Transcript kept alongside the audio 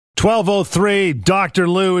12:03, Dr.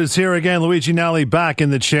 Lou is here again. Luigi Nally back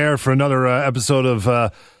in the chair for another episode of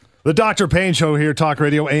the Dr. Payne Show here, Talk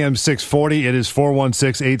Radio AM 640. It is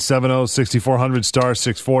 416-870-6400, star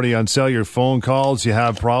 640 on sale. Your phone calls, you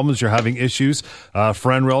have problems, you're having issues,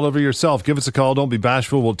 friend, relative, or yourself, give us a call. Don't be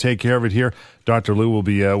bashful. We'll take care of it here. Dr. Lou will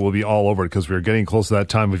be all over it because we're getting close to that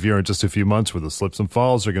time of year in just a few months where the slips and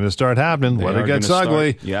falls are going to start happening. Weather gets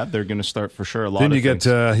ugly. Yeah, they're going to start for sure. Then you get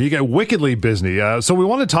wickedly busy. So we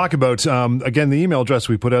want to talk about, again, the email address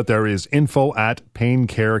we put out there is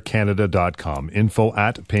info@painecarecanada.com.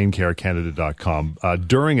 info@painecarecanada.com.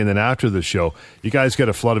 During and then after the show, you guys get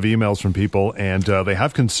a flood of emails from people, and they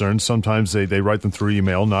have concerns. Sometimes they write them through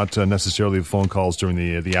email, not necessarily phone calls during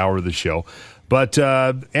the hour of the show. But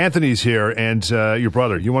Anthony's here, and your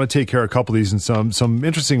brother. You want to take care of a couple of these and some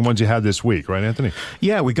interesting ones you had this week, right, Anthony?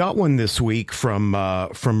 Yeah, we got one this week from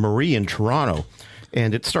Marie in Toronto.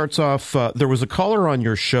 And it starts off, there was a caller on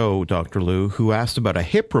your show, Dr. Lou, who asked about a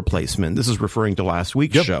hip replacement. This is referring to last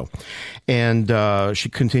week's show. And she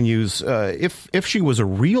continues, if she was a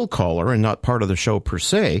real caller and not part of the show per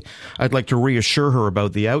se, I'd like to reassure her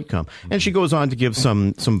about the outcome. And she goes on to give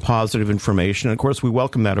some positive information. And of course, we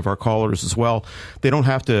welcome that of our callers as well. They don't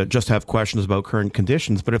have to just have questions about current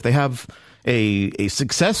conditions, but if they have a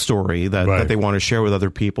success story that they want to share with other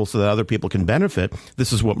people so that other people can benefit,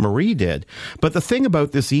 this is what Marie did. But the thing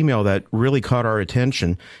about this email that really caught our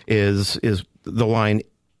attention is the line,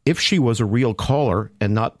 if she was a real caller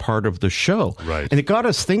and not part of the show. Right. And it got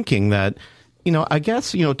us thinking that, I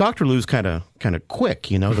guess, Dr. Lou's kind of quick,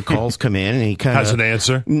 the calls come in and he kind of has an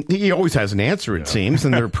answer. He always has an answer, it seems,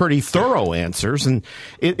 and they're pretty thorough answers. And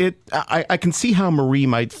I can see how Marie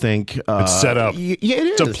might think it's set up. Yeah, it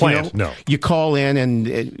is. It's a plan. No, you call in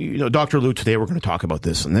and Dr. Lou, today we're going to talk about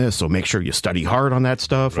this and this, so make sure you study hard on that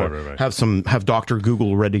stuff, or have Dr.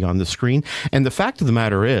 Google ready on the screen. And the fact of the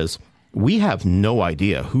matter is, we have no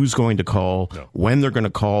idea who's going to call, when they're going to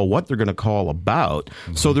call, what they're going to call about.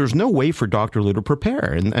 Mm-hmm. So there's no way for Dr. Lou to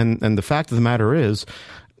prepare. And the fact of the matter is,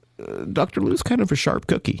 Dr.Lou's kind of a sharp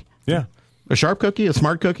cookie. Yeah. A sharp cookie, a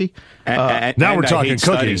smart cookie. Now we're talking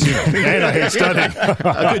cookies. And I hate studying.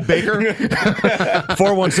 A good baker.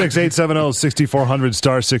 416-870-6400,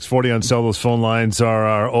 star 640 on cell. Those phone lines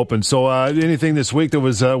are open. So anything this week that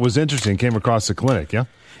was interesting came across the clinic, yeah?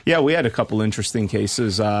 Yeah, we had a couple interesting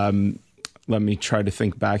cases. Let me try to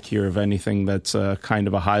think back here of anything that's kind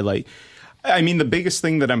of a highlight. I mean, the biggest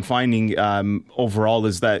thing that I'm finding overall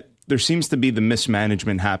is that there seems to be the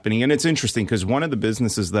mismanagement happening. And it's interesting because one of the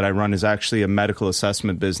businesses that I run is actually a medical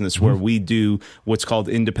assessment business where we do what's called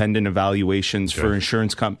independent evaluations for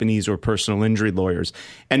insurance companies or personal injury lawyers.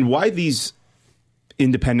 And why these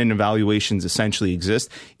independent evaluations essentially exist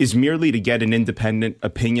is merely to get an independent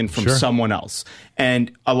opinion from someone else.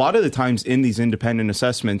 And a lot of the times in these independent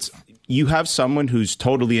assessments, you have someone who's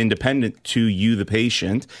totally independent to you, the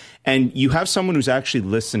patient, and you have someone who's actually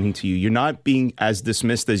listening to you. You're not being as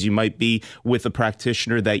dismissed as you might be with a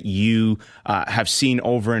practitioner that you have seen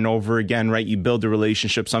over and over again, right? You build a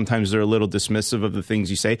relationship. Sometimes they're a little dismissive of the things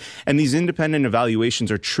you say. And these independent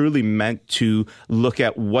evaluations are truly meant to look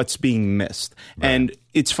at what's being missed. Right. And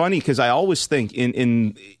it's funny because I always think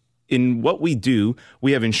in what we do,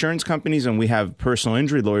 we have insurance companies and we have personal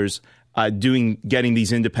injury lawyers getting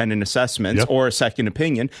these independent assessments or a second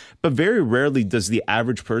opinion, but very rarely does the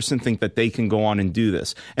average person think that they can go on and do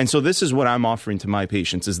this. And so this is what I'm offering to my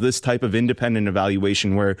patients is this type of independent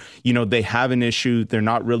evaluation where, they have an issue, they're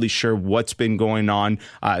not really sure what's been going on,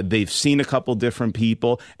 they've seen a couple different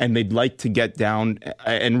people, and they'd like to get down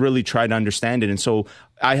and really try to understand it. And so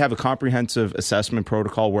I have a comprehensive assessment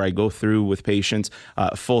protocol where I go through with patients,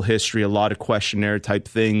 full history, a lot of questionnaire type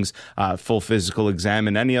things, full physical exam,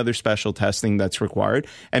 and any other special testing that's required.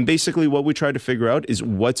 And basically what we try to figure out is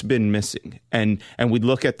what's been missing. And we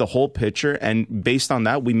look at the whole picture, and based on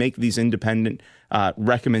that, we make these independent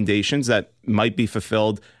recommendations that might be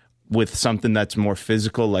fulfilled with something that's more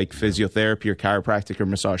physical, like physiotherapy or chiropractic or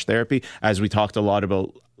massage therapy. As we talked a lot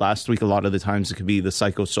about last week, a lot of the times it could be the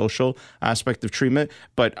psychosocial aspect of treatment.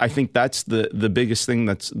 But I think that's the biggest thing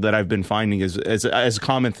that I've been finding is as a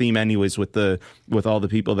common theme anyways with all the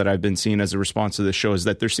people that I've been seeing as a response to the show is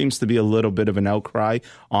that there seems to be a little bit of an outcry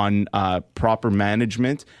on proper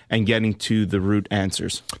management and getting to the root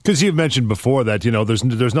answers. Because you've mentioned before that,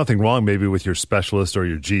 there's nothing wrong maybe with your specialist or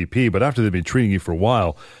your GP, but after they've been treating you for a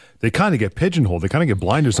while, they kind of get pigeonholed. They kind of get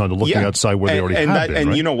blinders on to looking outside where they already have been. And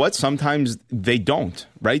right? You know what? Sometimes they don't,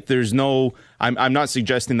 right? There's no, I'm not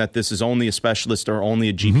suggesting that this is only a specialist or only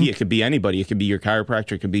a GP. It could be anybody. It could be your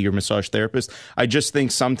chiropractor. It could be your massage therapist. I just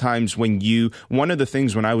think sometimes one of the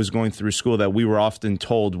things when I was going through school that we were often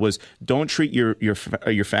told was don't treat your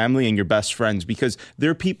family and your best friends, because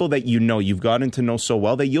they're people that you've gotten to know so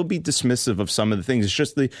well that you'll be dismissive of some of the things. It's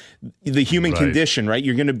just the human condition, right?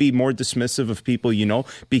 You're going to be more dismissive of people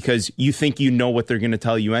because you think you know what they're going to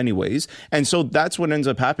tell you anyways. And so that's what ends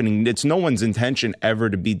up happening. It's no one's intention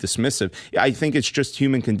ever to be dismissive. I think it's just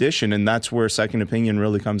human condition, and that's where a second opinion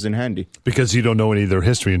really comes in handy. Because you don't know any of their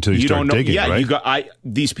history until you start digging, right?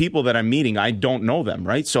 These people that I'm meeting, I don't know them,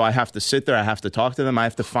 right? So I have to sit there, I have to talk to them, I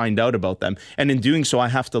have to find out about them. And in doing so, I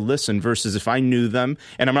have to listen, versus if I knew them,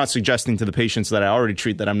 and I'm not suggesting to the patients that I already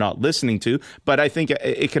treat that I'm not listening to, but I think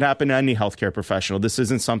it could happen to any healthcare professional. This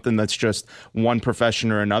isn't something that's just one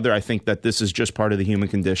profession or another. I think that this is just part of the human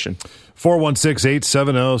condition.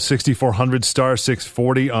 416-870-6400 star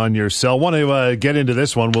 640 on your cell. Want to get into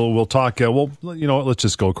this one? We'll talk. Let's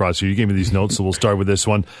just go across here. You gave me these notes, so we'll start with this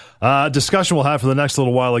one. Discussion we'll have for the next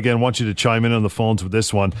little while. Again, want you to chime in on the phones with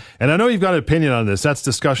this one. And I know you've got an opinion on this. That's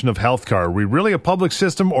discussion of healthcare. Are we really a public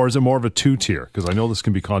system, or is it more of a two-tier? Because I know this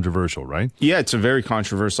can be controversial, right? Yeah, it's a very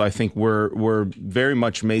controversial. I think we're very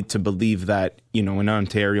much made to believe that, in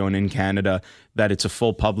Ontario and in Canada, that it's a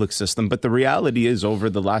full public system. But the reality is, over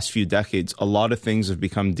the last few decades, a lot of things have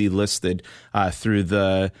become delisted through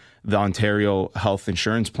the Ontario Health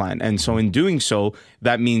Insurance Plan. And so in doing so,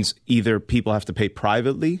 that means either people have to pay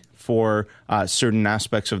privately for certain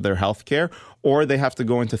aspects of their health care, or they have to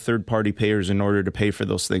go into third-party payers in order to pay for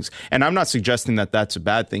those things. And I'm not suggesting that that's a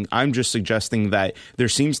bad thing. I'm just suggesting that there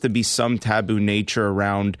seems to be some taboo nature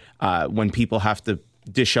around when people have to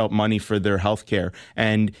dish out money for their health care.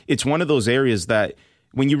 And it's one of those areas that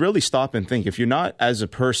when you really stop and think, if you're not as a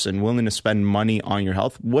person willing to spend money on your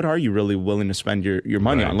health, what are you really willing to spend your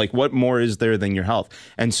money on? Like, what more is there than your health?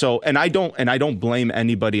 And so, and I don't blame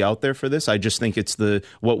anybody out there for this. I just think it's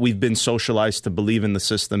what we've been socialized to believe in the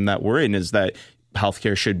system that we're in, is that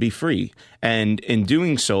healthcare should be free. And in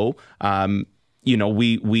doing so,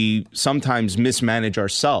 we sometimes mismanage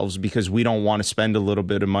ourselves because we don't want to spend a little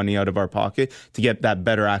bit of money out of our pocket to get that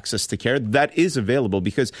better access to care that is available.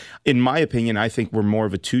 Because in my opinion, I think we're more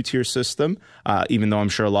of a two-tier system, even though I'm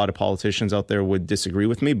sure a lot of politicians out there would disagree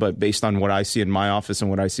with me. But based on what I see in my office and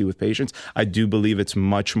what I see with patients, I do believe it's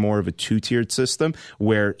much more of a two-tiered system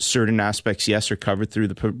where certain aspects, yes, are covered through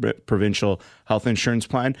the provincial health insurance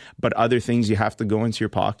plan, but other things you have to go into your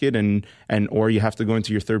pocket or you have to go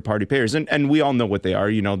into your third-party payers. And we all know what they are,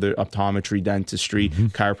 the optometry, dentistry,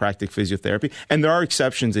 chiropractic, physiotherapy. And there are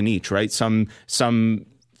exceptions in each, right? Some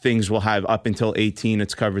things will have up until 18,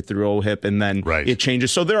 it's covered through OHIP, and then it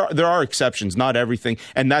changes. So there are exceptions, not everything.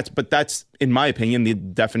 And that's, in my opinion, the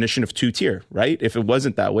definition of two-tier, right? If it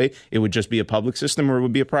wasn't that way, it would just be a public system or it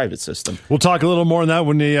would be a private system. We'll talk a little more on that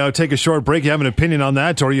when we take a short break. You have an opinion on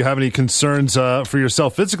that, or you have any concerns for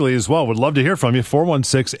yourself physically as well? Would love to hear from you.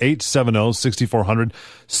 416-870-6400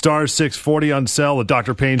 star 640 on cell. The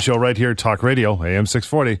Dr. Payne Show right here, Talk Radio, AM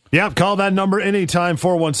 640. Yeah, call that number anytime,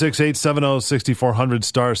 416-870-6400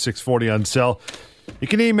 star 640 on cell. You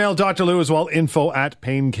can email Dr. Lou as well,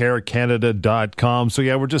 info@paincarecanada.com. So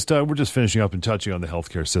yeah, we're just finishing up and touching on the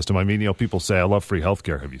healthcare system. I mean, people say, I love free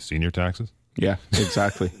healthcare. Have you seen your taxes? Yeah,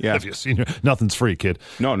 exactly. Yeah. Have you seen nothing's free, kid.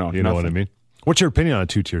 No, you nothing. know what I mean? What's your opinion on a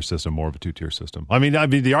two-tier system, more of a two-tier system? I mean,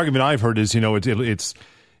 the argument I've heard is, it's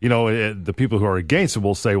the people who are against it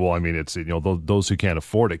will say, well, I mean, it's, those who can't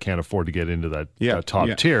afford it to get into that top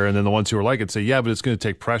tier. And then the ones who are like it say, yeah, but it's going to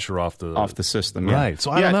take pressure off the system. Right. So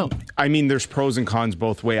I don't know. I mean, there's pros and cons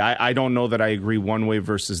both way. I don't know that I agree one way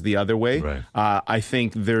versus the other way. Right. I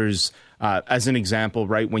think there's, as an example,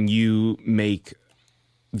 right, when you make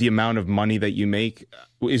the amount of money that you make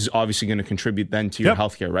is obviously going to contribute then to your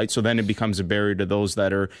healthcare, right? So then it becomes a barrier to those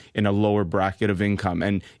that are in a lower bracket of income.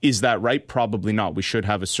 And is that right? Probably not. We should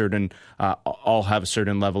have all have a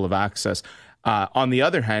certain level of access. On the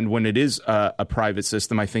other hand, when it is a private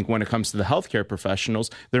system, I think when it comes to the healthcare professionals,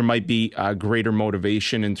 there might be greater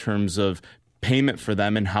motivation in terms of payment for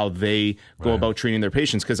them and how they go about treating their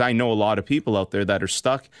patients. Because I know a lot of people out there that are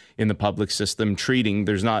stuck in the public system treating.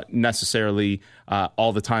 There's not necessarily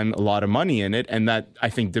all the time a lot of money in it. And that,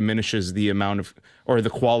 I think, diminishes the amount of, or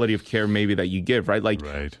the quality of care maybe that you give, right? Like,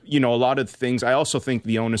 a lot of things, I also think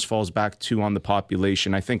the onus falls back on the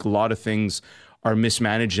population. I think a lot of things are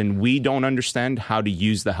mismanaged and we don't understand how to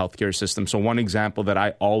use the healthcare system. So one example that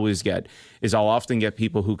I always get is I'll often get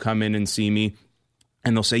people who come in and see me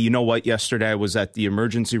And they'll say, you know what, yesterday I was at the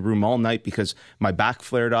emergency room all night because my back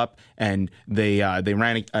flared up, and they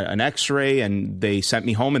ran an x-ray and they sent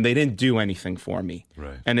me home and they didn't do anything for me.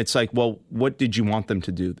 Right. And it's like, well, what did you want them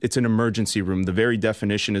to do? It's an emergency room. The very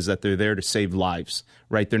definition is that they're there to save lives,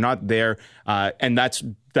 right? They're not there, and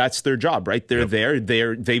that's their job, right? They're there.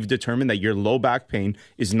 They've determined that your low back pain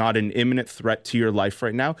is not an imminent threat to your life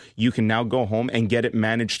right now. You can now go home and get it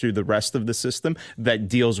managed through the rest of the system that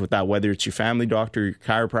deals with that, whether it's your family doctor, your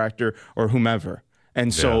chiropractor, or whomever.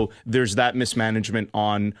 And so there's that mismanagement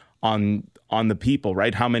on the people,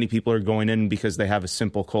 right? How many people are going in because they have a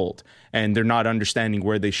simple cold and they're not understanding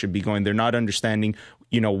where they should be going. They're not understanding,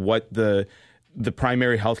 what the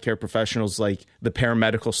primary healthcare professionals, like the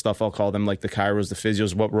paramedical stuff, I'll call them, like the chiros, the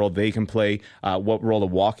physios, what role they can play, what role a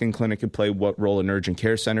walk-in clinic can play, what role an urgent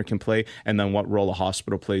care center can play, and then what role a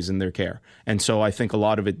hospital plays in their care. And so I think a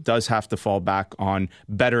lot of it does have to fall back on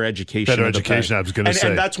better education. Better education, I was going to say.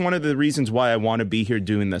 And that's one of the reasons why I want to be here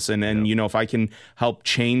doing this. And if I can help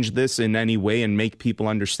change this in any way and make people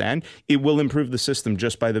understand, it will improve the system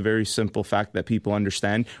just by the very simple fact that people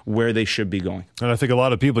understand where they should be going. And I think a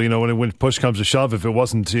lot of people, when push comes to shove, if it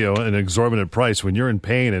wasn't an exorbitant price, when you're in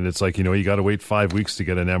pain and it's like you got to wait 5 weeks to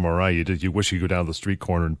get an MRI, you wish you could go down the street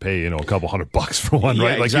corner and pay a couple $100 for one,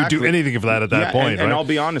 right? Like exactly. you'd do anything for that at that point, and I'll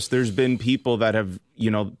be honest, there's been people that have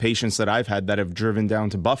patients that I've had that have driven down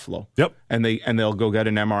to Buffalo, and they'll go get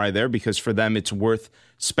an MRI there because for them it's worth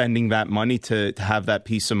spending that money to have that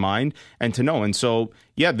peace of mind and to know. And so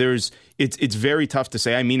it's very tough to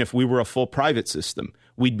say. I mean, if we were a full private system,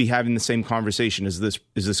 we'd be having the same conversation. Is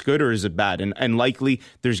this good or is it bad? And likely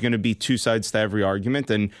there's going to be two sides to every argument,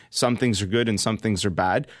 and some things are good and some things are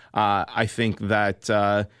bad. I think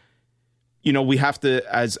that we have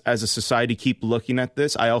to, as a society, keep looking at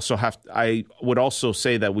this. I would also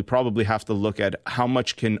say that we probably have to look at how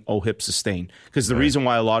much can OHIP sustain, because the reason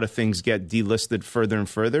why a lot of things get delisted further and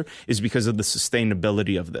further is because of the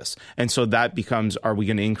sustainability of this. And so that becomes, are we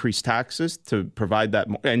going to increase taxes to provide that?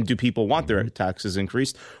 And do people want their taxes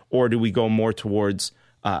increased, or do we go more towards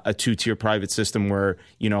a two-tier private system where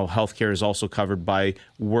healthcare is also covered by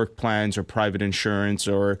work plans or private insurance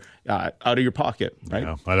or out of your pocket, right?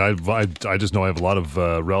 Yeah. I just know I have a lot of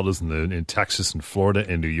relatives in Texas and Florida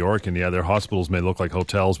and New York, and their hospitals may look like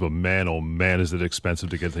hotels, but man, oh man, is it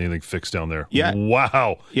expensive to get anything fixed down there. Yeah.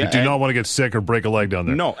 Wow. Yeah. You do not want to get sick or break a leg down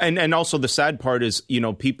there. No, and also the sad part is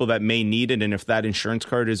people that may need it, and if that insurance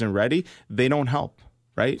card isn't ready, they don't help,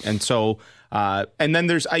 right? And so and then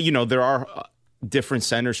there's there are different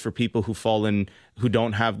centers for people who fall in, who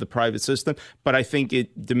don't have the private system. But I think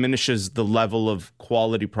it diminishes the level of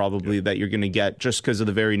quality probably that you're going to get, just because of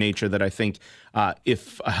the very nature that I think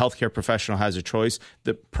if a healthcare professional has a choice,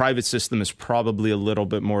 the private system is probably a little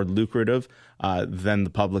bit more lucrative than the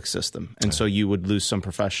public system. And so you would lose some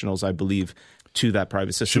professionals, I believe, to that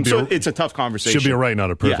private system. So it's a tough conversation. Should be a right, not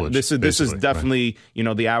a privilege. Yeah, this is definitely,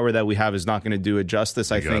 the hour that we have is not going to do it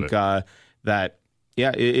justice. I think that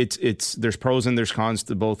it's there's pros and there's cons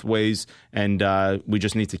to both ways, and we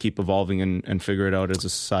just need to keep evolving and figure it out as a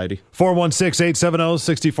society.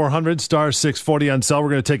 416-870-6400, star 640 on cell. We're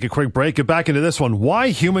going to take a quick break. Get back into this one. Why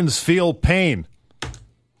humans feel pain.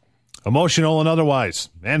 Emotional and otherwise,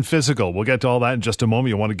 and physical. We'll get to all that in just a moment.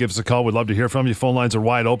 You want to give us a call, we'd love to hear from you. Phone lines are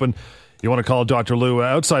wide open. You want to call Dr. Lou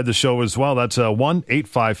outside the show as well. That's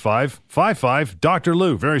 1-855-55-Dr.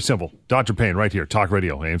 Lou. Very simple. Dr. Payne right here. Talk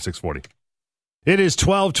Radio, AM 640. It is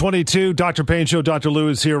 12:22. Dr. Payne Show. Dr. Lou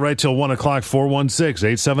is here right till 1 o'clock.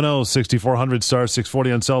 416-870-6400, star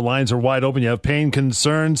 640 on cell. Lines are wide open. You have pain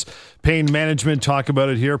concerns, pain management. Talk about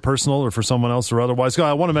it here, personal or for someone else or otherwise.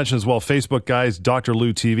 I want to mention as well, Facebook, guys, Dr.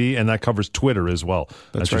 Lou TV, and that covers Twitter as well.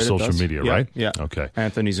 That's your social media, right? Yeah. Okay.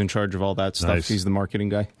 Anthony's in charge of all that stuff. Nice. He's the marketing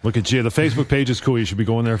guy. Look at you. The Facebook page is cool. You should be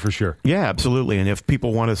going there for sure. Yeah, absolutely. And if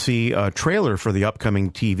people want to see a trailer for the upcoming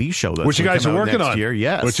TV show that's which you guys are working next on, year,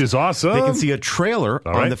 yes, which is awesome. They can see a trailer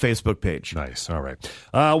on the Facebook page. Nice. All right.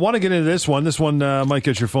 I want to get into this one. This one might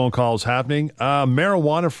get your phone calls happening.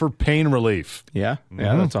 Marijuana for pain relief. Yeah.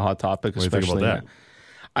 Yeah, that's a hot topic. What do you think about that?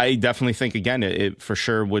 I definitely think, again, it for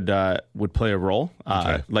sure would play a role,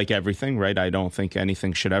 like everything, right? I don't think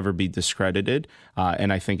anything should ever be discredited,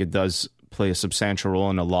 and I think it does play a substantial role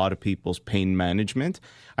in a lot of people's pain management.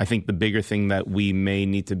 I think the bigger thing that we may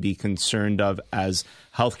need to be concerned of as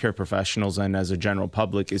healthcare professionals and as a general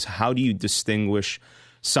public is, how do you distinguish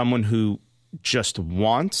someone who just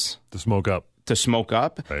wants to smoke up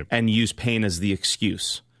right, and use pain as the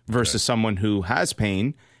excuse versus someone who has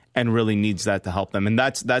pain and really needs that to help them? And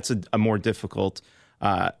that's a more difficult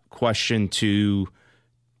question to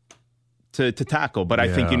tackle. But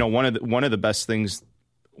I think one of the best things,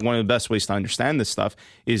 one of the best ways to understand this stuff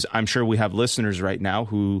is I'm sure we have listeners right now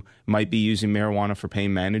who might be using marijuana for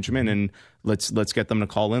pain management, and let's get them to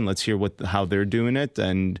call in. Let's hear how they're doing it,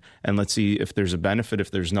 and let's see if there's a benefit,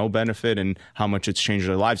 if there's no benefit, and how much it's changed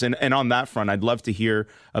their lives. And on that front, I'd love to hear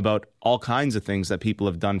about all kinds of things that people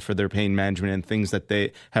have done for their pain management and things that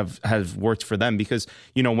they have worked for them. Because,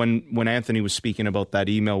 you know, when Anthony was speaking about that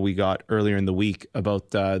email we got earlier in the week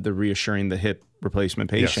about the reassuring the hip replacement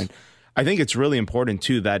patient, yes, I think it's really important,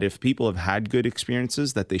 too, that if people have had good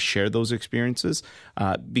experiences, that they share those experiences,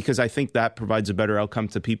 because I think that provides a better outcome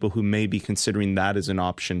to people who may be considering that as an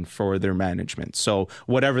option for their management. So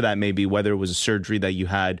whatever that may be, whether it was a surgery that you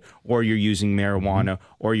had, or you're using marijuana,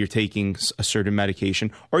 or you're taking a certain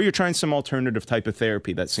medication, or you're trying some alternative type of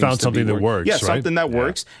therapy that seems found to something be that works, yeah, right? Something that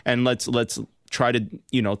works, and let's try to,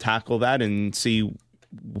 you know, tackle that and see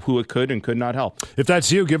who it could and could not help. If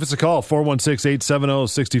that's you, give us a call,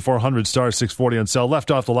 416-870-6400, star 640 on cell.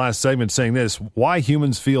 Left off the last segment saying this: why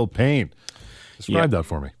humans feel pain. Describe that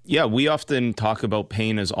for me. Yeah, we often talk about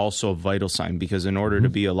pain as also a vital sign, because in order to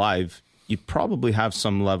be alive, you probably have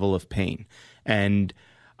some level of pain. And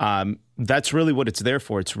that's really what it's there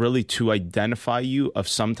for. It's really to identify you of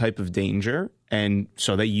some type of danger, and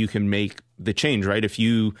so that you can make the change, right?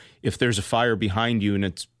 If there's a fire behind you and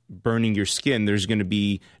it's burning your skin, there's going to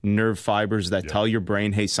be nerve fibers that tell your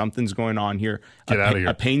brain, hey, something's going on here. Get out of here.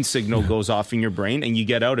 A pain signal goes off in your brain, and you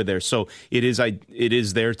get out of there. So it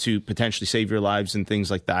is there to potentially save your lives and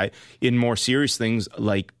things like that. In more serious things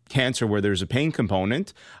like cancer, where there's a pain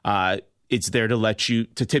component, it's there to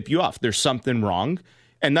tip you off. There's something wrong.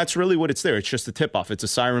 And that's really what it's there. It's just a tip-off. It's a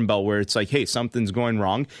siren bell where it's like, hey, something's going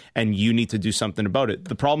wrong, and you need to do something about it.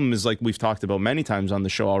 The problem is, like we've talked about many times on the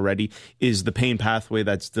show already, is the pain pathway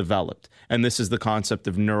that's developed. And this is the concept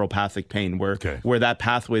of neuropathic pain, where that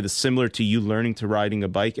pathway that's similar to you learning to riding a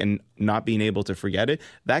bike and not being able to forget it,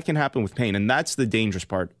 that can happen with pain. And that's the dangerous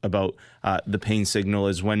part about the pain signal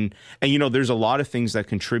is when, and you know, there's a lot of things that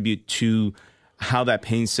contribute to how that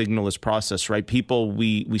pain signal is processed, right? People,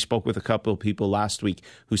 we spoke with a couple of people last week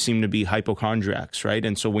who seem to be hypochondriacs, right?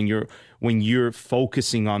 And so when you're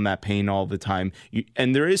focusing on that pain all the time,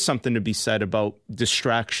 and there is something to be said about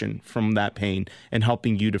distraction from that pain and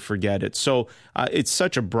helping you to forget it. So it's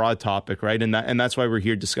such a broad topic, right? And that's why we're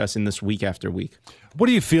here discussing this week after week. What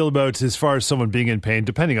do you feel about, as far as someone being in pain,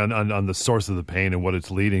 depending on the source of the pain and what it's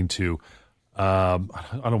leading to? I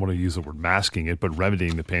don't want to use the word masking it, but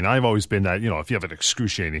remedying the pain. I've always been that, you know, if you have an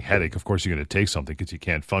excruciating headache, of course you're going to take something because you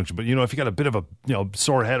can't function. But, you know, if you got a bit of a, you know,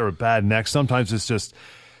 sore head or a bad neck, sometimes it's just,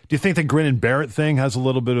 do you think the grin and bear it thing has a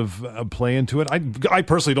little bit of play into it? I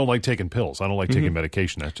personally don't like taking pills. I don't like taking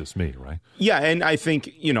medication. That's just me, right? Yeah, and I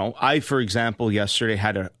think, you know, I, for example, yesterday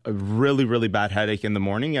had a really, really bad headache in the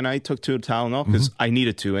morning, and I took 2 Tylenol because I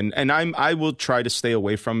needed to. And I will try to stay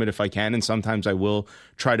away from it if I can, and sometimes I will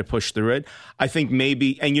try to push through it. I think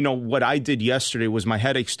maybe, and you know, what I did yesterday was my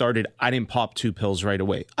headache started, I didn't pop 2 pills right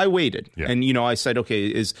away. I waited. Yeah. And, you know, I said,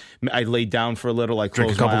 okay, I laid down for a little, I closed my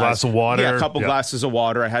eyes. Drink a couple glasses of water. Yeah, a couple glasses of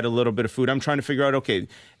water. I had a little bit of food. I'm trying to figure out, okay.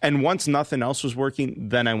 And once nothing else was working,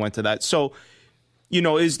 then I went to that. So, you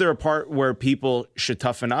know, is there a part where people should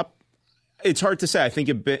toughen up? It's hard to say. I think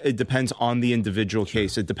it depends on the individual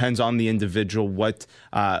case. It depends on the individual, what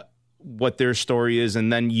their story is,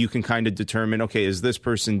 and then you can kind of determine, okay, is this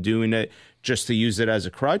person doing it just to use it as a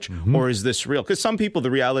crutch, or is this real? Because some people, the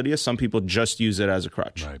reality is some people just use it as a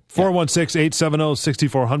crutch. Right.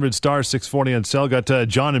 416-870-6400, star 640 on cell. Got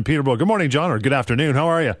John in Peterborough. Good morning, John, or good afternoon. How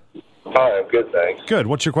are you? Hi, I'm good, thanks. Good.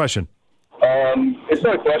 What's your question? It's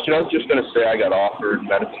not a question. I was just going to say I got offered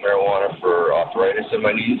medical marijuana for arthritis in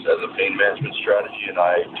my knees as a pain management strategy, and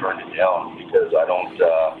I turned it down because I don't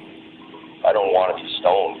want to be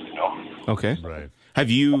stoned, you know. Okay. Right. Have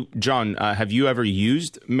you, John, have you ever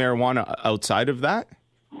used marijuana outside of that?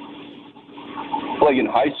 Like in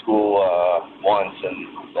high school once, and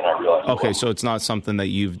then I realized. Okay, so it's not something that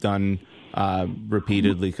you've done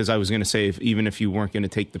repeatedly, because I was going to say, even if you weren't going to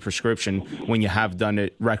take the prescription, when you have done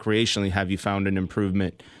it recreationally, have you found an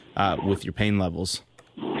improvement with your pain levels?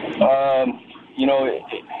 You know,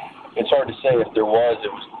 it's hard to say. If there was,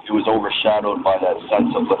 it was overshadowed by that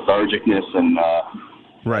sense of lethargicness and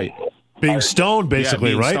right. Being stoned,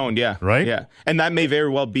 basically, being right? Stoned, yeah. Right? Yeah. And that may very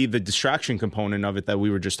well be the distraction component of it that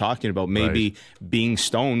we were just talking about. Maybe being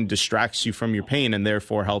stoned distracts you from your pain and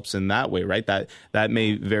therefore helps in that way, right? That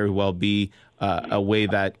may very well be a way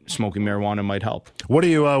that smoking marijuana might help. What are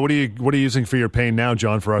you using for your pain now,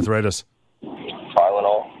 John, for arthritis?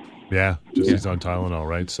 Tylenol. Yeah, he's on Tylenol,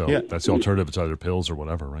 right? So that's the alternative. It's either pills or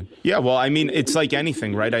whatever, right? Yeah, well, I mean, it's like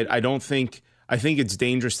anything, right? I think it's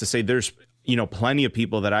dangerous to say plenty of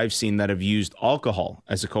people that I've seen that have used alcohol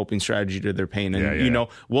as a coping strategy to their pain. And,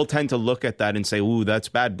 we'll tend to look at that and say, ooh, that's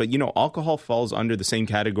bad. But, alcohol falls under the same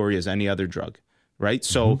category as any other drug, right?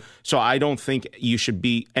 So I don't think you should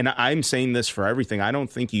be, and I'm saying this for everything, I don't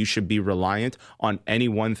think you should be reliant on any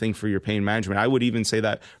one thing for your pain management. I would even say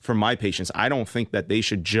that for my patients. I don't think that they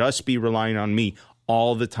should just be relying on me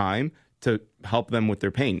all the time to help them with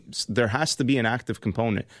their pain. There has to be an active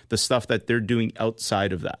component, the stuff that they're doing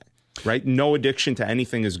outside of that. Right? No addiction to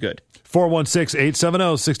anything is good.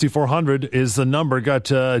 416-870-6400 is the number. Got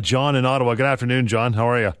John in Ottawa. Good afternoon, John. How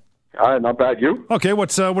are you? Not bad. You? Okay.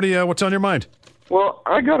 What's on your mind? Well,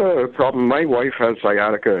 I got a problem. My wife has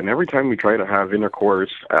sciatica, and every time we try to have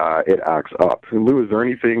intercourse, it acts up. Lou,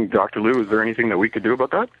 Dr. Lou, is there anything that we could do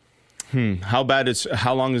about that? How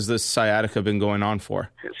long has this sciatica been going on for?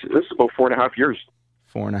 This is about 4.5 years.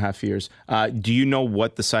 4.5 years. Do you know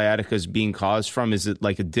what the sciatica is being caused from? Is it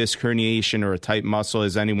like a disc herniation or a tight muscle?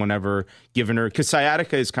 Has anyone ever given her? Because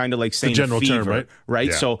sciatica is kind of like saying general fever, term, right?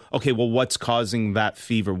 Yeah. So, okay, well, what's causing that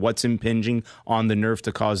fever? What's impinging on the nerve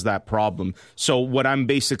to cause that problem? So what I'm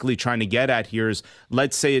basically trying to get at here is,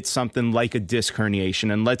 let's say it's something like a disc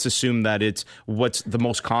herniation, and let's assume that it's what's the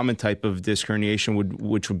most common type of disc herniation,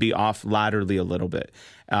 which would be off laterally a little bit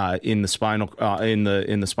in the spinal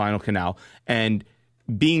canal, and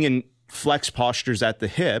being in flex postures at the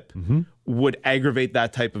hip would aggravate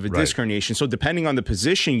that type of a disc herniation. So depending on the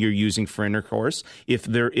position you're using for intercourse, if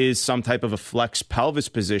there is some type of a flex pelvis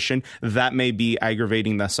position, that may be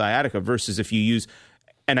aggravating the sciatica, versus if you use,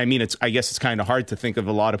 and I mean, I guess it's kind of hard to think of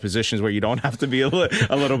a lot of positions where you don't have to be a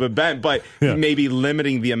little bit bent, but maybe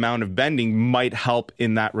limiting the amount of bending might help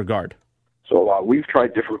in that regard. So we've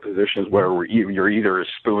tried different positions where you're either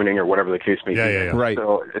spooning or whatever the case may be. Right.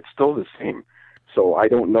 So it's still the same. So I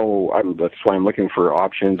don't know. That's why I'm looking for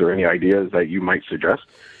options or any ideas that you might suggest.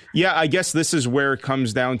 Yeah, I guess this is where it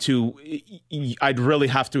comes down to, I'd really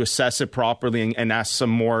have to assess it properly and ask some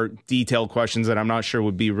more detailed questions that I'm not sure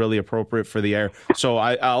would be really appropriate for the air. So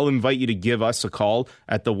I'll invite you to give us a call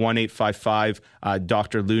at the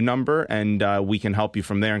 1-855 Lou number, and we can help you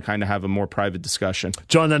from there and kind of have a more private discussion.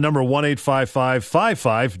 John, that number,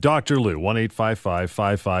 1-855-55-Dr. Lou,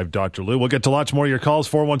 1-855-55 Lou. We'll get to lots more of your calls,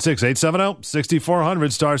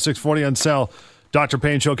 416-870-6400, star 640 on cell. Dr.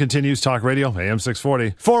 Payne Show continues, Talk Radio, AM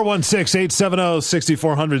 640.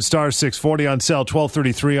 416-870-6400, star 640 on cell,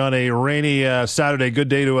 1233 on a rainy Saturday. Good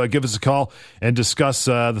day to give us a call and discuss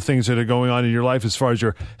the things that are going on in your life as far as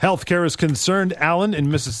your health care is concerned. Alan in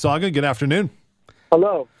Mississauga, good afternoon.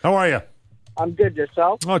 Hello. How are you? I'm good.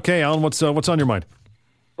 Yourself? Okay, Alan, what's on your mind?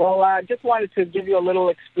 Well, I just wanted to give you a little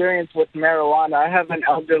experience with marijuana. I have an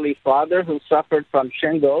elderly father who suffered from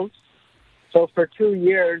shingles. So for 2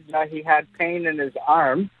 years, he had pain in his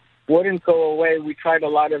arm, wouldn't go away. We tried a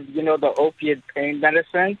lot of, the opiate pain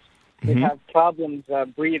medicines. He'd have problems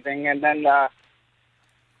breathing. And then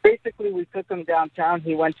basically we took him downtown.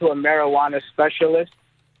 He went to a marijuana specialist,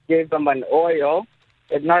 gave him an oil.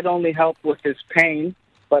 It not only helped with his pain,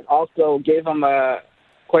 but also gave him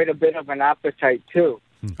quite a bit of an appetite, too.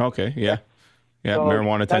 Okay, yeah. Yeah, So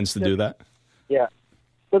marijuana tends to do that. Yeah.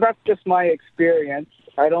 So that's just my experience.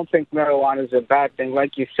 I don't think marijuana is a bad thing,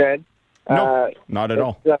 like you said. No, not at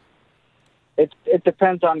all. It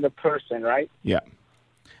depends on the person, right? Yeah.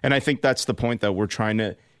 And I think that's the point that we're trying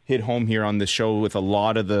to hit home here on the show with a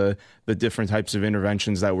lot of the different types of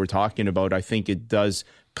interventions that we're talking about. I think it does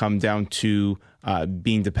come down to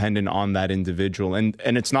being dependent on that individual. And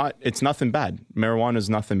it's nothing bad. Marijuana is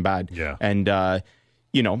nothing bad. Yeah. And,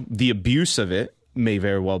 the abuse of it may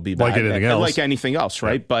very well be bad. Like anything else.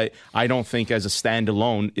 Right? Yeah. But I don't think as a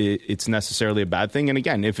standalone, it's necessarily a bad thing. And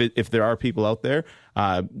again, if there are people out there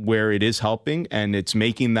where it is helping and it's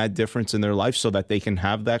making that difference in their life so that they can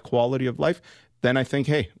have that quality of life, then I think,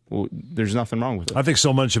 hey, there's nothing wrong with it. I think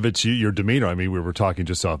so much of it's your demeanor. I mean, we were talking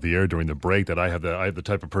just off the air during the break that I have the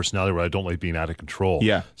type of personality where I don't like being out of control.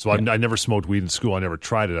 Yeah. So I never smoked weed in school. I never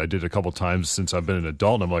tried it. I did it a couple times since I've been an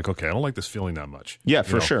adult, and I'm like, okay, I don't like this feeling that much. Yeah,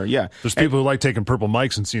 for sure. Yeah. There's people who like taking purple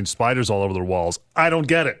mics and seeing spiders all over their walls. I don't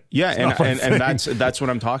get it. Yeah, and that's what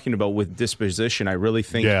I'm talking about with disposition. I really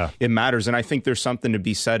think it matters. And I think there's something to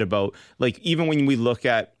be said about, like, even when we look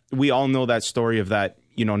at, we all know that story of that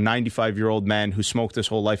 95-year-old man who smoked his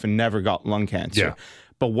whole life and never got lung cancer. Yeah.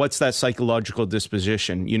 but what's that psychological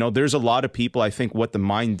disposition? You know, there's a lot of people, I think what the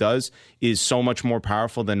mind does is so much more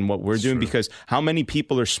powerful than what we're doing, because how many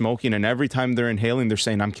people are smoking, and every time they're inhaling, they're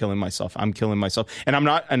saying, I'm killing myself. And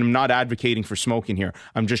I'm not advocating for smoking here.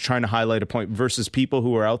 I'm just trying to highlight a point versus people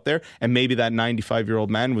who are out there. And maybe that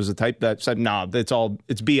 95-year-old man was the type that said, nah, it's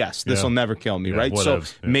BS. This will never kill me. Right. So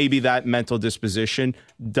maybe that mental disposition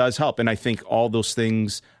does help. And I think all those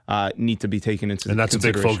things need to be taken into consideration. And that's a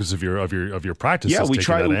big focus of your practice. Yeah, we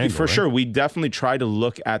try angle, for sure. We definitely try to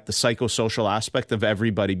look at the psychosocial aspect of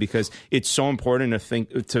everybody, because it's so important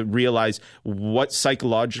to realize what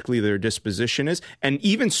psychologically their disposition is, and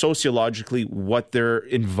even sociologically what their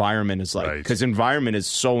environment is like, because environment is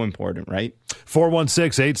so important, right?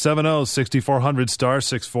 416-870-6400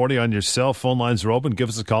 *640 on your cell. Phone lines are open. Give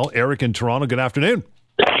us a call. Eric in Toronto. Good afternoon.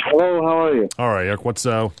 Hello. How are you? All right, Eric. What's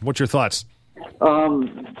your thoughts? I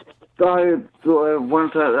don't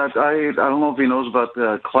know if he knows about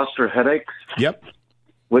cluster headaches. Yep.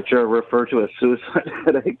 Which are referred to as suicide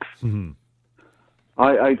headaches. Mm-hmm.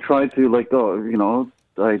 I tried to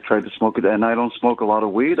I tried to smoke it, and I don't smoke a lot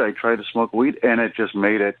of weed. I tried to smoke weed, and it just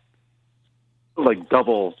made it like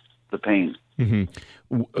double the pain. Mm-hmm.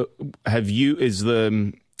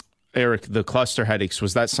 Eric, the cluster headaches,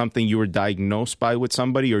 was that something you were diagnosed by with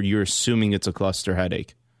somebody, or you're assuming it's a cluster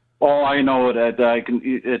headache? Oh, I know it.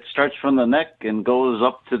 It starts from the neck and goes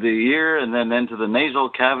up to the ear, and then into the nasal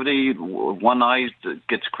cavity. One eye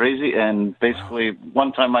gets crazy, and basically,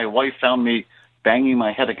 one time my wife found me banging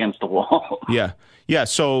my head against the wall. Yeah.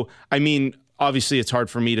 So, I mean, obviously, it's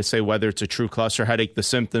hard for me to say whether it's a true cluster headache. The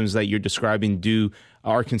symptoms that you're describing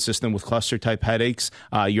are consistent with cluster type headaches.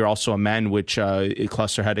 You're also a man, which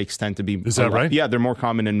cluster headaches tend to be. Is that right? Yeah, they're more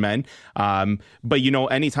common in men. But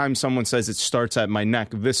anytime someone says it starts at my neck,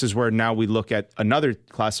 this is where now we look at another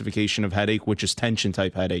classification of headache, which is tension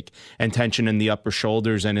type headache, and tension in the upper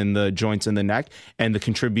shoulders and in the joints in the neck, and the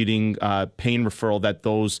contributing pain referral that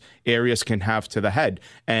those areas can have to the head.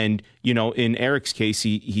 And in Eric's case,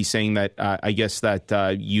 he's saying that I guess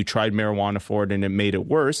that you tried marijuana for it and it made it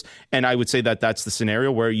worse. And I would say that that's the scenario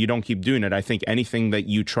where you don't keep doing it. I think anything that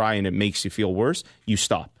you try and it makes you feel worse, you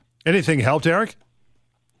stop. Anything helped, Eric?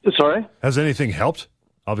 Sorry? Has anything helped?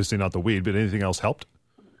 Obviously not the weed, but anything else helped?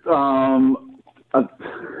 A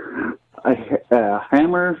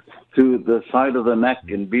hammer to the side of the neck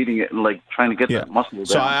and beating it and trying to get that muscle down.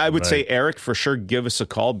 So I would say, Eric, for sure, give us a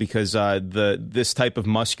call, because this type of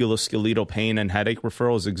musculoskeletal pain and headache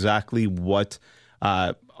referral is exactly what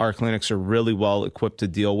our clinics are really well equipped to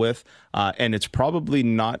deal with. And it's probably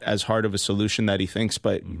not as hard of a solution that he thinks,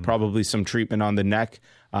 but probably some treatment on the neck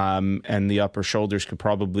and the upper shoulders could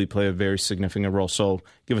probably play a very significant role. So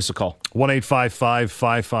give us a call.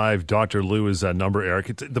 1-855-55 Lou is that number,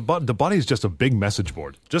 Eric. The body is just a big message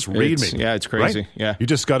board. Just read me. Yeah, it's crazy. Right? Yeah. You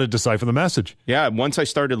just got to decipher the message. Yeah. Once I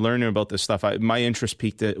started learning about this stuff, my interest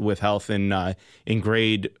peaked with health in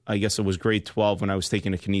grade, I guess it was grade 12 when I was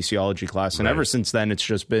taking a kinesiology class. And ever since then, it's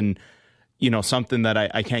just been, something that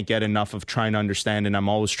I can't get enough of trying to understand. And I'm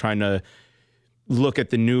always trying to look at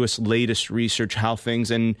the latest research, how things,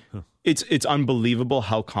 and it's unbelievable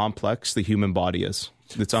how complex the human body is.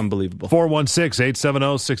 It's unbelievable.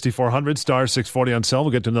 416-870-6400 *640 on cell. We'll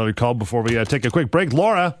get to another call before we take a quick break.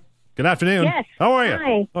 Laura, good afternoon. Yes. How are you?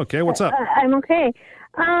 Hi. Okay, what's up? I'm okay.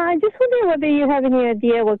 I just wonder whether you have any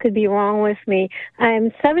idea what could be wrong with me. I'm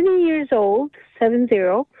 70 years old, 70,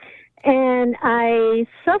 and I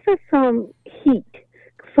suffer from heat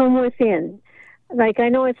from within. I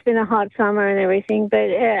know it's been a hot summer and everything, but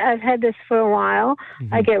I've had this for a while.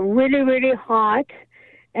 Mm-hmm. I get really, really hot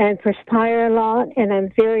and perspire a lot, and I'm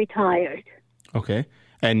very tired. Okay.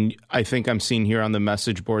 And I think I'm seeing here on the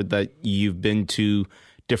message board that you've been to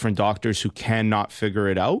different doctors who cannot figure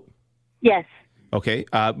it out? Yes. Okay.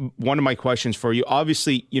 One of my questions for you,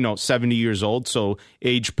 obviously, 70 years old, so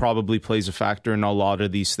age probably plays a factor in a lot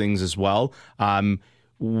of these things as well.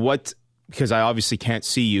 Because I obviously can't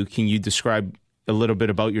see you, can you describe a little bit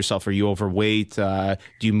about yourself? Are you overweight? Do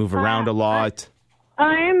you move around a lot?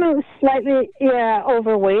 I am slightly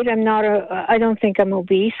overweight. I don't think I'm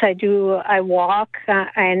obese. I walk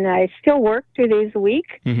and I still work 2 days a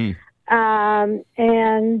week. Mm-hmm.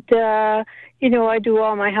 I do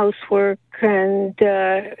all my housework and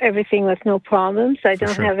everything with no problems. I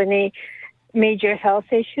don't have any major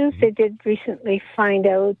health issues. They did recently find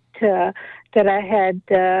out that I had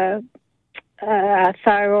a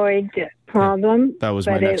thyroid problem. That was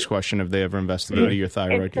my next question, if they ever investigated your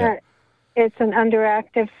thyroid. It's an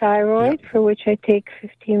underactive thyroid for which I take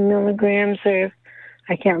 15 milligrams, or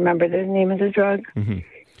I can't remember the name of the drug. Mm-hmm.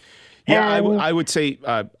 Yeah, I would say,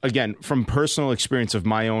 again, from personal experience of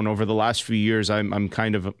my own over the last few years, I'm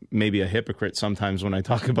kind of maybe a hypocrite sometimes when I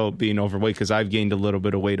talk about being overweight, because I've gained a little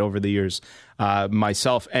bit of weight over the years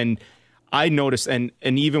myself. And I noticed, and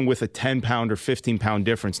even with a 10-pound or 15-pound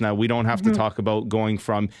difference, now we don't have to talk about going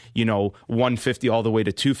from 150 all the way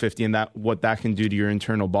to 250 and what that can do to your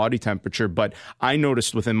internal body temperature. But I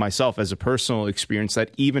noticed within myself as a personal experience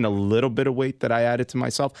that even a little bit of weight that I added to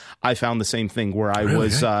myself, I found the same thing where I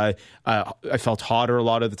was I felt hotter a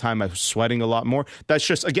lot of the time. I was sweating a lot more. That's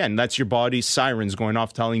just, again, that's your body's sirens going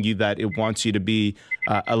off telling you that it wants you to be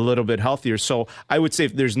a little bit healthier. So I would say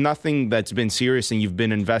if there's nothing that's been serious and you've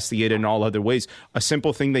been investigated in all other ways, a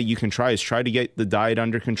simple thing that you can try is try to get the diet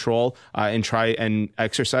under control and try and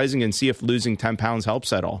exercising and see if losing 10 pounds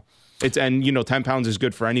helps at all. 10 pounds is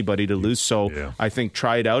good for anybody to lose. So I think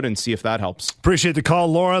try it out and see if that helps. Appreciate the call,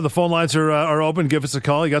 Laura. The phone lines are open. Give us a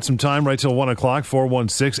call. You got some time right till 1 o'clock,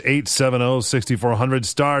 416-870-6400,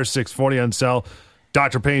 star 640 on cell.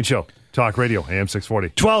 Dr. Payne Show. Talk Radio, AM 640.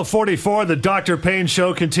 1244, the Dr. Payne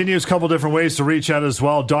Show continues. Couple different ways to reach out as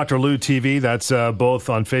well. Dr. Lou TV, that's both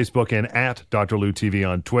on Facebook and at Dr. Lou TV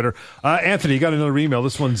on Twitter. Anthony, you got another email.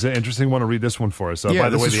 This one's interesting. Want to read this one for us. By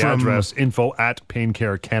the way, the address,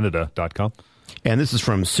 info@paincarecanada.com. And this is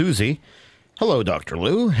from Susie. Hello, Dr.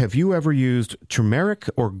 Lou. Have you ever used turmeric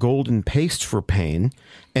or golden paste for pain?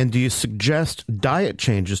 And do you suggest diet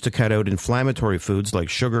changes to cut out inflammatory foods like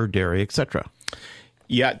sugar, dairy, etc.?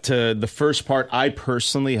 Yeah, to the first part, I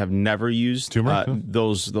personally have never used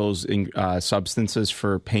those substances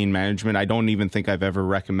for pain management. I don't even think I've ever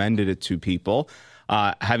recommended it to people.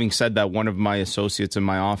 Having said that, one of my associates in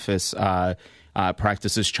my office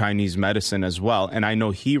practices Chinese medicine as well, and I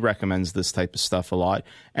know he recommends this type of stuff a lot,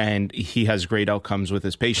 and he has great outcomes with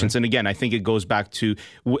his patients. Right. And again, I think it goes back to,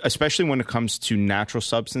 especially when it comes to natural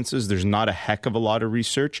substances, there's not a heck of a lot of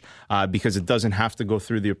research because it doesn't have to go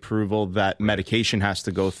through the approval that medication has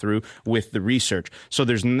to go through with the research. So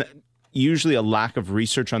there's usually a lack of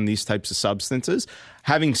research on these types of substances.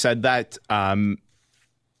 Having said that,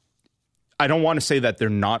 I don't want to say that they're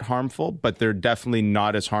not harmful, but they're definitely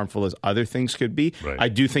not as harmful as other things could be. Right. I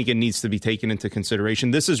do think it needs to be taken into consideration.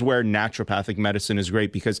 This is where naturopathic medicine is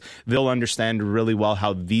great because they'll understand really well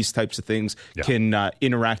how these types of things can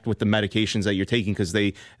interact with the medications that you're taking because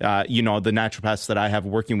they, the naturopaths that I have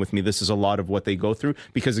working with me, this is a lot of what they go through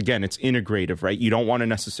because, again, it's integrative, right? You don't want to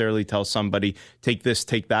necessarily tell somebody, take this,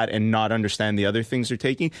 take that, and not understand the other things they're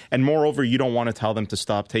taking. And moreover, you don't want to tell them to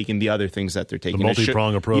stop taking the other things that they're taking. The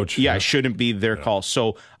multi-prong approach. It shouldn't be their call.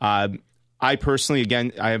 So I personally,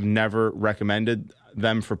 again, I have never recommended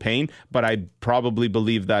them for pain, but I probably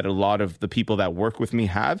believe that a lot of the people that work with me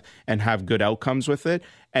have and have good outcomes with it.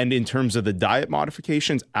 And in terms of the diet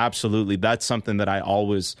modifications, absolutely. That's something that I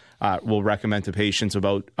always will recommend to patients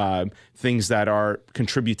about things that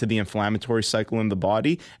contribute to the inflammatory cycle in the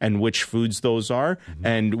body and which foods those are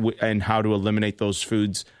and how to eliminate those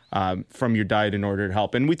foods from your diet in order to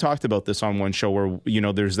help. And we talked about this on one show where,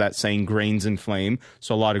 there's that saying grains inflame.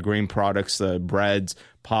 So a lot of grain products, breads,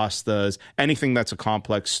 pastas, anything that's a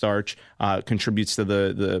complex starch contributes to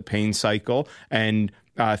the pain cycle. And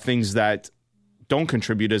things that don't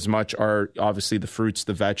contribute as much are obviously the fruits,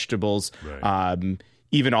 the vegetables. Right.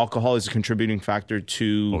 Even alcohol is a contributing factor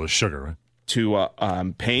to the sugar, right? To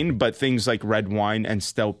pain, but things like red wine and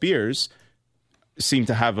stout beers seem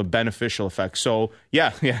to have a beneficial effect. So,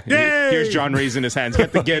 here's John raising his hands.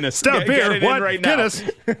 Get the Guinness. Stout beer. Get it what? In right Guinness.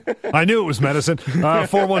 Now. I knew it was medicine.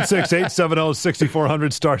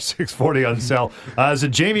 416-870-6400, star 640 on cell. Is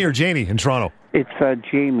it Jamie or Janie in Toronto? It's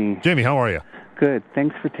Jamie. Jamie, how are you? Good.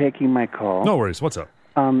 Thanks for taking my call. No worries. What's up?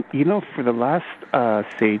 For the last,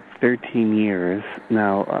 13 years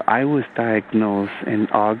now, I was diagnosed in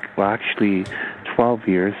 12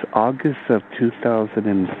 years, August of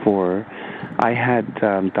 2004, I had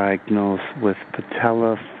diagnosed with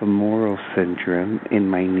patellofemoral syndrome in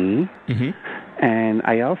my knee. Mm-hmm. And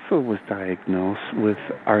I also was diagnosed with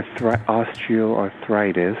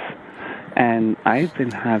osteoarthritis. And I've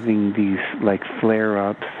been having these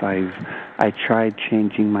flare-ups. I tried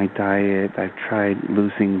changing my diet. I've tried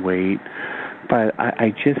losing weight, but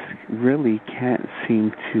I just really can't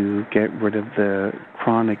seem to get rid of the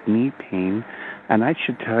chronic knee pain. And I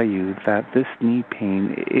should tell you that this knee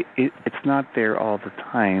pain, it's not there all the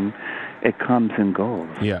time. It comes and goes.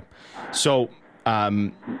 Yeah. So,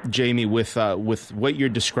 Jamie, with what you're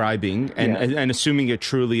describing, and assuming it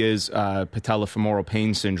truly is patellofemoral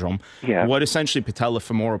pain syndrome, what essentially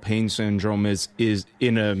patellofemoral pain syndrome is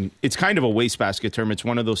it's kind of a wastebasket term. It's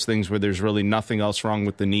one of those things where there's really nothing else wrong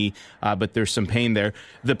with the knee, but there's some pain there.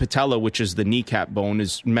 The patella, which is the kneecap bone,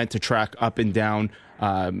 is meant to track up and down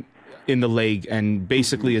in the leg and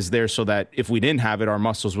basically is there so that if we didn't have it, our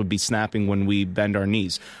muscles would be snapping when we bend our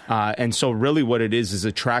knees. And so really what it is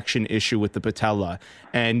a traction issue with the patella.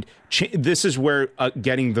 And this is where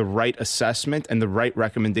getting the right assessment and the right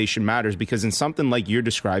recommendation matters, because in something like you're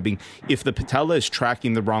describing, if the patella is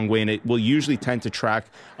tracking the wrong way, and it will usually tend to track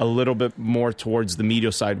a little bit more towards the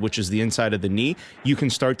medial side, which is the inside of the knee, you can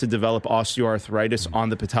start to develop osteoarthritis on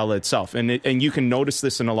the patella itself. And you can notice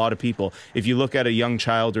this in a lot of people. If you look at a young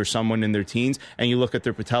child or someone in their teens and you look at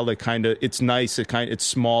their patella, it's nice, it's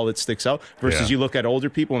small, it sticks out, versus you look at older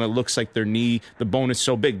people and it looks like their knee, the bone is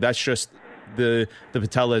so big. That's just the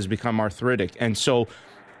patella has become arthritic. And so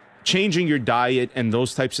changing your diet and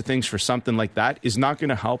those types of things for something like that is not going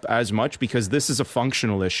to help as much, because this is a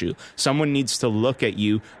functional issue. Someone needs to look at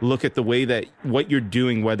you, look at the way that what you're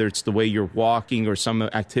doing, whether it's the way you're walking or some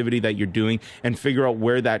activity that you're doing, and figure out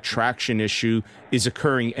where that traction issue is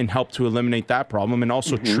occurring and help to eliminate that problem, and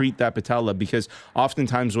also treat that patella. Because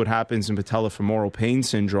oftentimes what happens in patellofemoral pain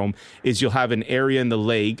syndrome is you'll have an area in the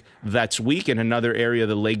leg that's weak and another area of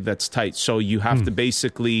the leg that's tight. So you have to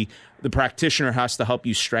basically, the practitioner has to help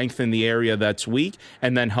you strengthen the area that's weak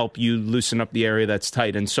and then help you loosen up the area that's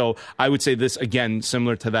tight. And so I would say this, again,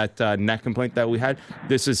 similar to that neck complaint that we had,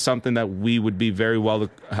 this is something that we would be very well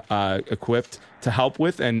equipped to help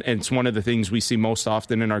with, and it's one of the things we see most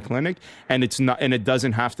often in our clinic. And it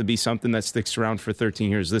doesn't have to be something that sticks around for 13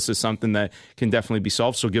 years. This is something that can definitely be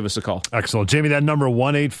solved. So give us a call. Excellent, Jamie. That number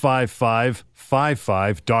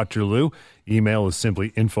 1-855-55 Lou. Email is simply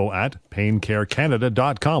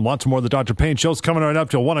info@paincarecanada.com. Lots more of the Dr. Payne Show's coming right up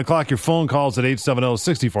till 1 o'clock. Your phone calls at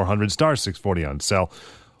 870-6400 *640 on cell.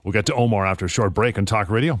 We'll get to Omar after a short break on Talk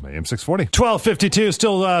Radio, AM 640. 12:52,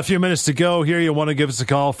 still a few minutes to go here. You want to give us a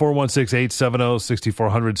call,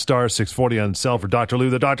 416-870-6400 *640 on cell for Dr. Lou,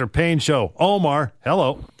 the Dr. Payne Show. Omar,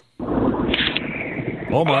 hello. Omar.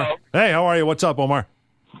 Hello. Hey, how are you? What's up, Omar?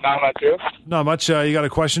 Not much, you? Not much. You got a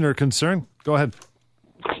question or concern? Go ahead.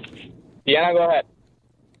 Yeah, go ahead.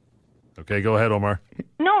 Okay, go ahead, Omar.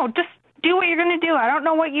 No, just do what you're going to do. I don't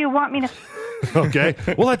know what you want me to... Okay,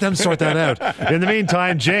 we'll let them sort that out. In the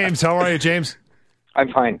meantime, James, how are you, James?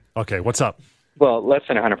 I'm fine. Okay, what's up? Well, less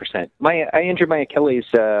than 100%. I injured my Achilles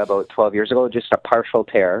about 12 years ago, just a partial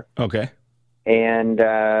tear. Okay. And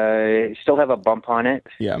still have a bump on it.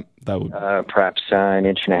 Yeah, that would... perhaps an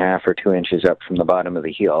inch and a half or 2 inches up from the bottom of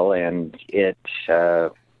the heel. And it,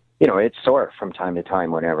 it's sore from time to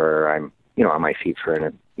time whenever I'm, on my feet for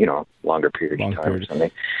a longer period of time or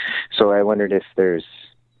something. So I wondered if there's,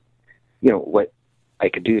 what I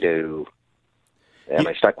could do to... Am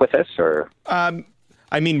I stuck with this, or... I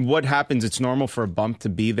mean, what happens, it's normal for a bump to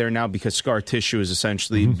be there now because scar tissue has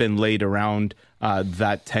essentially been laid around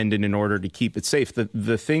that tendon in order to keep it safe.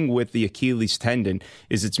 The thing with the Achilles tendon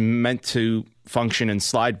is it's meant to function and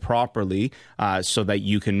slide properly so that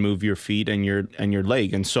you can move your feet and your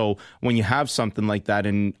leg. And so when you have something like that,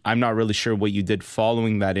 and I'm not really sure what you did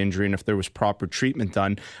following that injury and if there was proper treatment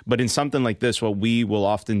done, but in something like this, what we will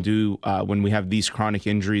often do when we have these chronic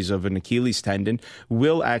injuries of an Achilles tendon,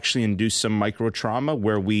 we'll actually induce some micro trauma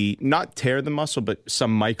where we not tear the muscle, but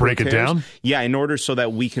some micro break tears. It down? Yeah, in order so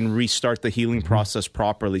that we can restart the healing process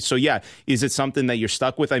properly. So yeah, is it something that you're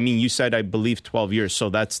stuck with? I mean, you said, I believe 12 years, so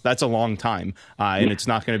that's a long time. And it's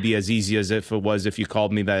not going to be as easy as if it was if you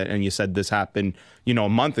called me that and you said this happened, a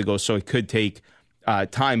month ago. So it could take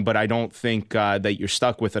time, but I don't think that you're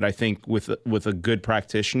stuck with it. I think with a good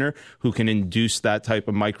practitioner who can induce that type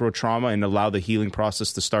of micro trauma and allow the healing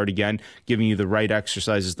process to start again, giving you the right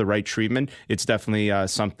exercises, the right treatment, it's definitely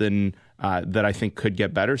something that I think could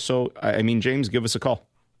get better. So, I mean, James, give us a call.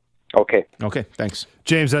 Okay. Okay, thanks.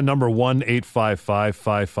 James, at number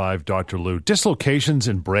 1-855-55 Dr. Lou. Dislocations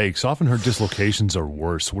and breaks. Often heard dislocations are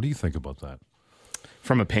worse. What do you think about that?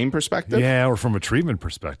 From a pain perspective? Yeah, or from a treatment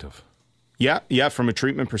perspective. Yeah, from a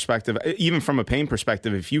treatment perspective, even from a pain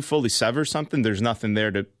perspective, if you fully sever something, there's nothing there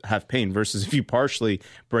to have pain, versus if you partially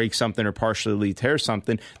break something or partially tear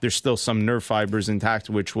something, there's still some nerve fibers intact,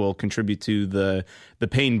 which will contribute to the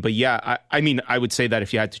pain. But yeah, I mean, I would say that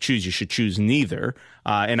if you had to choose, you should choose neither.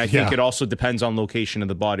 And I think it also depends on location of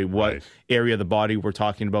the body. What area of the body we're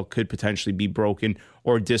talking about could potentially be broken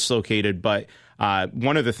or dislocated. But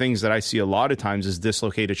one of the things that I see a lot of times is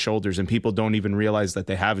dislocated shoulders, and people don't even realize that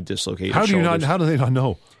they have a dislocated shoulder. How do they not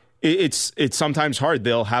know? It's sometimes hard.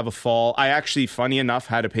 They'll have a fall. I actually, funny enough,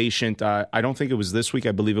 had a patient, I don't think it was this week,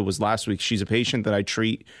 I believe it was last week. She's a patient that I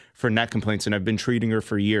treat for neck complaints, and I've been treating her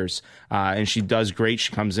for years. And she does great.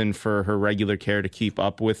 She comes in for her regular care to keep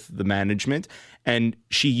up with the management. And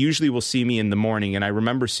she usually will see me in the morning, and I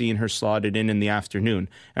remember seeing her slotted in the afternoon.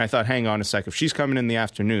 And I thought, hang on a sec, if she's coming in the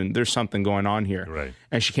afternoon, there's something going on here. Right.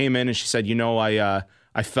 And she came in and she said,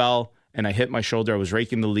 I fell and I hit my shoulder. I was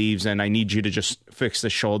raking the leaves, and I need you to just fix the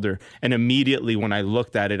shoulder. And immediately when I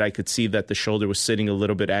looked at it, I could see that the shoulder was sitting a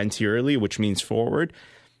little bit anteriorly, which means forward.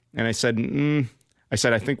 And I said,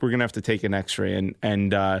 I think we're going to have to take an x-ray.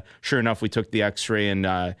 And sure enough, we took the x-ray,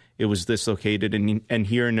 and it was dislocated. And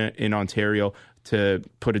here in Ontario, to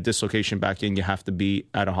put a dislocation back in, you have to be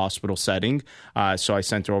at a hospital setting. So I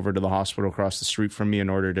sent her over to the hospital across the street from me in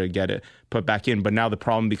order to get it put back in. But now the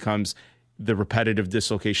problem becomes the repetitive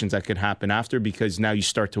dislocations that could happen after, because now you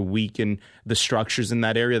start to weaken the structures in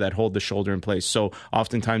that area that hold the shoulder in place. So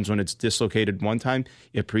oftentimes when it's dislocated one time,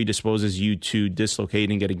 it predisposes you to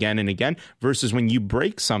dislocating it again and again, versus when you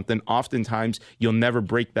break something, oftentimes you'll never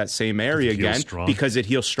break that same area again because it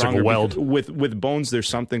heals stronger. Like a weld. With bones, there's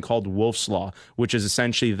something called Wolff's Law, which is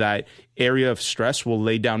essentially that area of stress will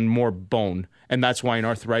lay down more bone. And that's why in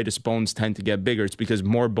arthritis, bones tend to get bigger. It's because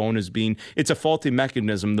more bone is it's a faulty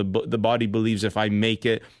mechanism. The body believes if I make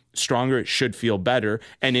it stronger, it should feel better.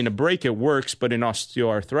 And in a break, it works. But in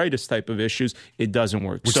osteoarthritis type of issues, it doesn't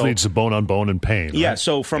work. Which leads to bone on bone and pain. Yeah. Right?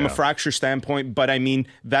 So from a fracture standpoint, but I mean,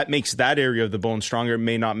 that makes that area of the bone stronger. It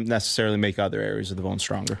may not necessarily make other areas of the bone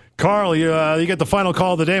stronger. Carl, you get the final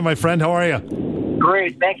call of the day, my friend. How are you?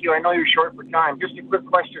 Great. Thank you. I know you're short for time. Just a quick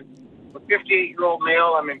question. I'm a 58-year-old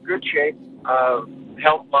male. I'm in good shape,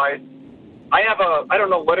 health-wise. I don't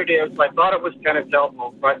know what it is. I thought it was tennis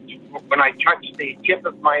elbow, but when I touch the tip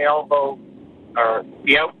of my elbow, or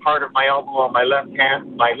the out part of my elbow on my left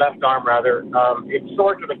arm, it's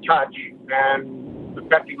sore to the touch and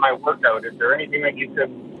affecting my workout. Is there anything that you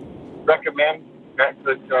could recommend that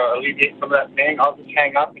could alleviate some of that pain? I'll just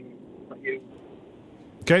hang up and you.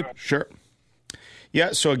 Okay, sure.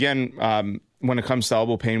 Yeah, so again, when it comes to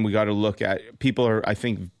elbow pain, we got to look at, people are, I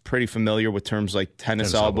think, pretty familiar with terms like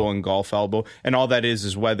tennis elbow and golf elbow. And all that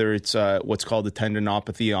is whether it's what's called a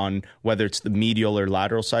tendinopathy on whether it's the medial or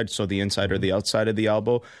lateral side, so the inside or the outside of the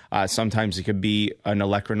elbow. Sometimes it could be an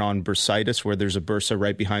olecranon bursitis, where there's a bursa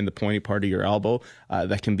right behind the pointy part of your elbow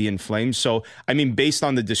that can be inflamed. So, I mean, based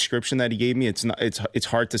on the description that he gave me, it's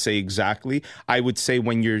hard to say exactly. I would say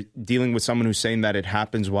when you're dealing with someone who's saying that it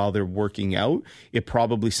happens while they're working out, it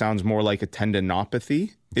probably sounds more like a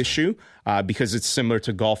tendinopathy issue because it's similar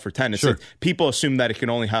to golf or tennis. Sure. People assume that it can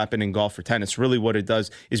only happen in golf or tennis. Really what it does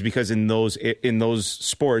is because in those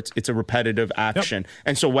sports, it's a repetitive action. Yep.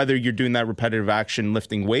 And so whether you're doing that repetitive action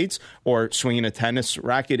lifting weights or swinging a tennis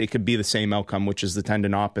racket, it could be the same outcome, which is the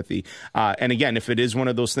tendinopathy. And again, if it is one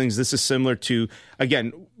of those things, this is similar to,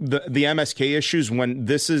 again, the MSK issues. When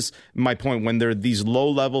this is my point, when there are these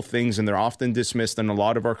low-level things and they're often dismissed, and a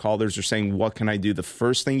lot of our callers are saying, what can I do? The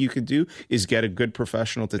first thing you could do is get a good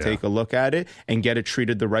professional to take a look at it and get it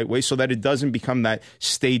treated the right way so that it doesn't become that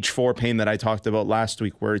stage 4 pain that I talked about last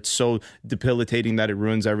week, where it's so debilitating that it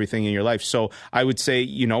ruins everything in your life. So I would say,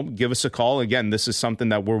 give us a call. Again, this is something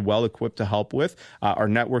that we're well equipped to help with. Our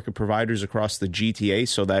network of providers across the GTA,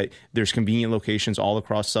 so that there's convenient locations all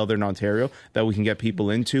across Southern Ontario that we can get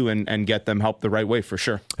people into and get them help the right way for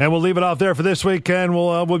sure. And we'll leave it off there for this week, and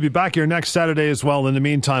we'll be back here next Saturday as well. In the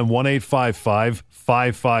meantime,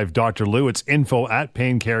 1-855-55 Lou. It's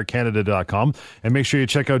info@paincarecanada.com. And make sure you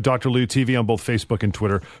check out Dr. Lou TV on both Facebook and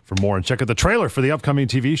Twitter for more. And check out the trailer for the upcoming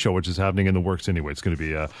TV show, which is happening in the works anyway. It's going to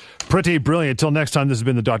be pretty brilliant. Until next time, this has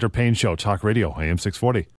been the Dr. Payne Show, Talk Radio, AM 640.